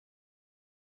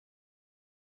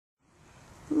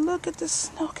Look at the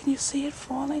snow. Can you see it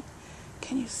falling?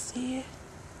 Can you see it?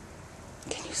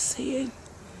 Can you see it?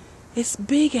 It's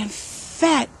big and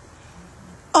fat.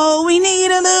 Oh, we need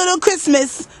a little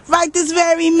Christmas right this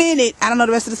very minute. I don't know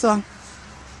the rest of the song.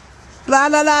 La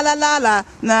la la la la la,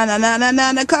 na na na na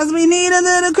na na, 'cause we need a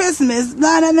little Christmas.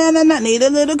 La na na na na, need a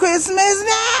little Christmas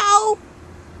now.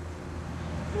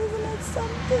 Isn't it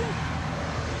something?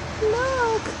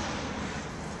 Look,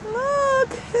 look,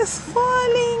 it's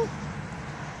falling.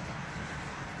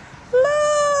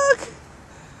 Look,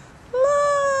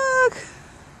 look,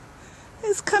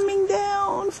 it's coming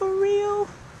down for real.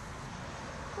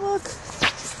 Look,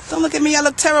 don't look at me, I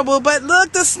look terrible, but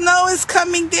look, the snow is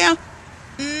coming down.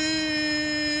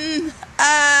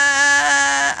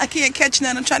 I can't catch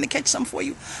none. I'm trying to catch some for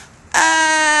you.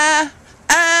 I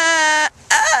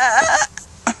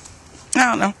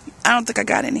don't know. I don't think I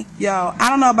got any. Yo, I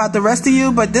don't know about the rest of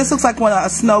you, but this looks like a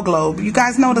snow globe. You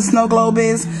guys know what a snow globe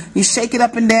is? You shake it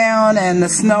up and down and the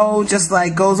snow just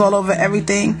like goes all over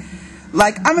everything.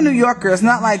 Like, I'm a New Yorker. It's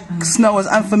not like snow is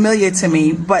unfamiliar to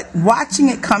me, but watching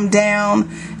it come down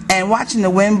and watching the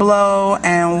wind blow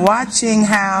and watching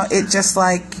how it just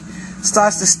like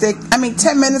starts to stick. I mean,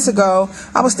 10 minutes ago,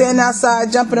 I was standing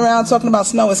outside jumping around talking about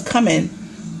snow is coming.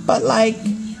 But like,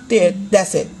 there,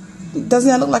 that's it. Doesn't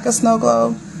that look like a snow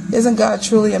globe? Isn't God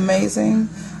truly amazing?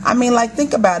 I mean, like,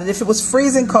 think about it. If it was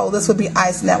freezing cold, this would be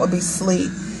ice and that would be sleet.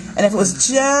 And if it was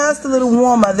just a little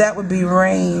warmer, that would be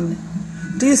rain.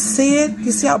 Do you see it? Do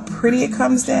you see how pretty it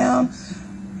comes down?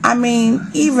 I mean,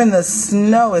 even the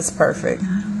snow is perfect.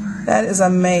 That is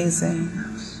amazing.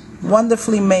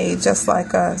 Wonderfully made, just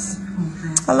like us.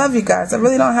 I love you guys. I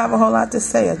really don't have a whole lot to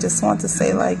say. I just want to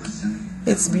say, like,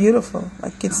 it's beautiful.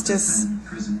 Like, it's just,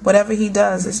 whatever he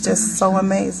does, it's just so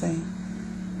amazing.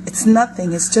 It's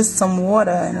nothing. It's just some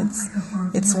water, and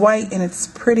it's white, and it's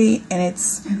pretty, and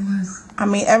it's, I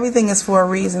mean, everything is for a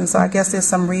reason, so I guess there's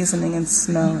some reasoning in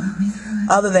snow,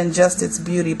 other than just its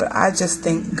beauty. But I just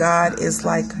think God is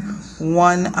like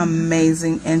one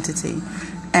amazing entity.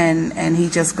 And he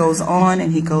just goes on,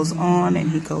 and he goes on,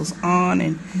 and he goes on,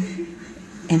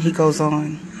 and he goes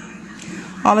on.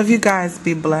 All of you guys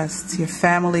be blessed. Your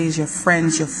families, your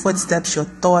friends, your footsteps, your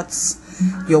thoughts,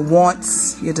 your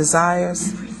wants, your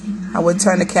desires. I would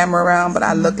turn the camera around, but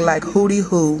I look like hootie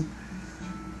hoo.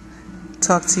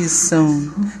 Talk to you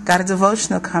soon. Got a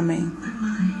devotional coming.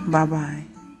 Bye-bye.